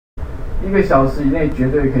1个小时以内绝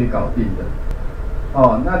对可以搞定的。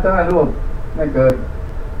哦，那当然如果那个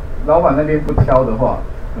老板那边不挑的话，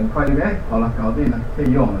很快就好了，搞定了，可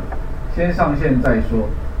以用了，先上线再说。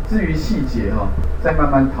至于细节再慢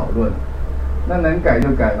慢讨论。那能改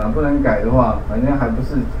就改嘛，不能改的话，反正还不是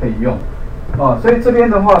可以用。所以这边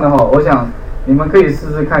的话呢，我想你们可以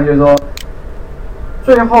试试看，就是说，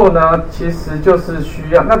最后呢，其实就是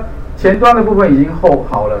需要那前端的部分已经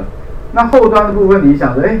好了，那后端的部分你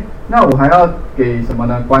想着，那我还要给什么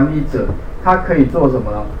呢？管理者他可以做什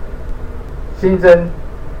么呢？新增、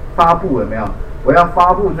发布有没有？我要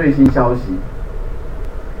发布最新消息。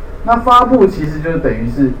那发布其实就等于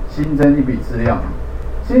是新增一笔资料嘛。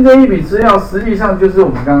新增一笔资料，实际上就是我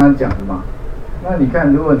们刚刚讲的嘛。那你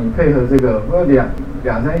看，如果你配合这个，不过两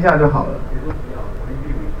三下就好了，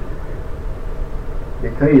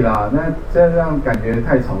也可以啦。那这样感觉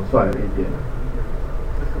太草率了一点。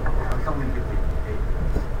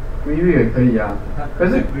Preview 也可以啊，可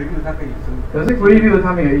是 Preview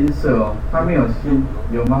它没有音色哦，它没有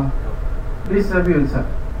有吗 ？List View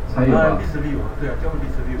才有啊。List View 对啊，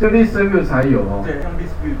就 List View 才有哦。对，用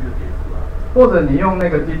List View 就可以。或者你用那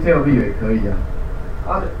个 detail view 也可以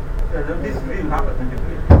啊。List View 它本身就可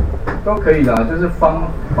以。都可以啦，就是方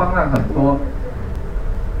案很多。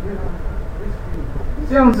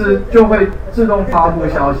这样子就会自动发布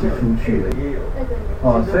消息出去了。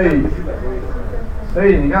所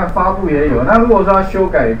以你看发布也有。那如果说要修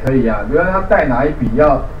改也可以啊，比如说他带哪一笔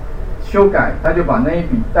要修改，他就把那一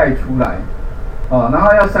笔带出来。然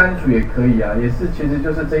后要删除也可以啊，也是其实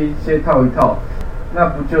就是这一些套一套。那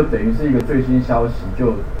不就等于是一个最新消息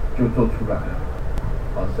就做出来了，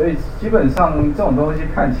所以基本上这种东西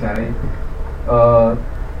看起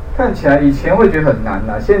来以前会觉得很难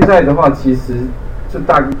啦，现在的话其实就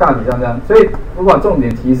大体上这样，所以我把重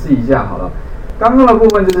点提示一下好了。刚刚的部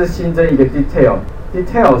分就是新增一个 details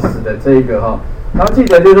的这个然后记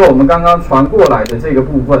得就是说我们刚刚传过来的这个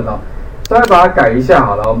部分稍微把它改一下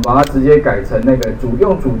好了，我们把它直接改成那个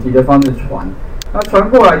用主题的方式传。那传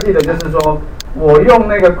过来记得就是说。我用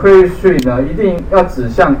那个 query string 呢，一定要指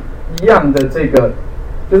向一样的这个，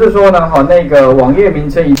就是说呢，那个网页名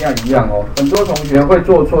称一定要一样哦。很多同学会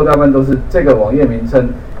做错，大部分都是这个网页名称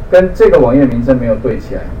跟这个网页名称没有对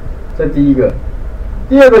起来，这第一个。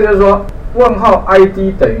第二个就是说，问号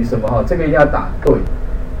ID 等于什么这个一定要打对。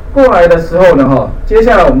过来的时候呢接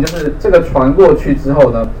下来我们就是这个传过去之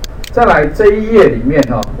后呢，再来这一页里面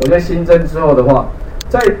我在新增之后的话，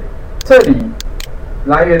在这里。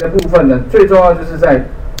来源的部分呢，最重要就是在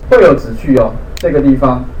会有子句这个地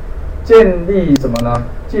方建立什么呢？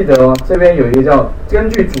记得这边有一个叫根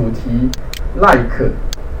据主题 like，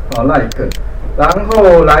 然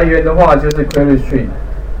后来源的话就是 query string，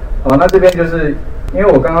 那这边就是因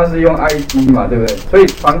为我刚刚是用 ID 嘛，对不对？所以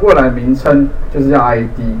传过来名称就是要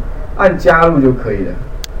ID， 按加入就可以了。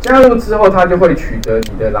加入之后它就会取得你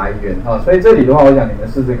的来源所以这里的话，我想你们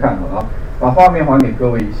试试看把画面还给各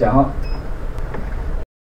位一下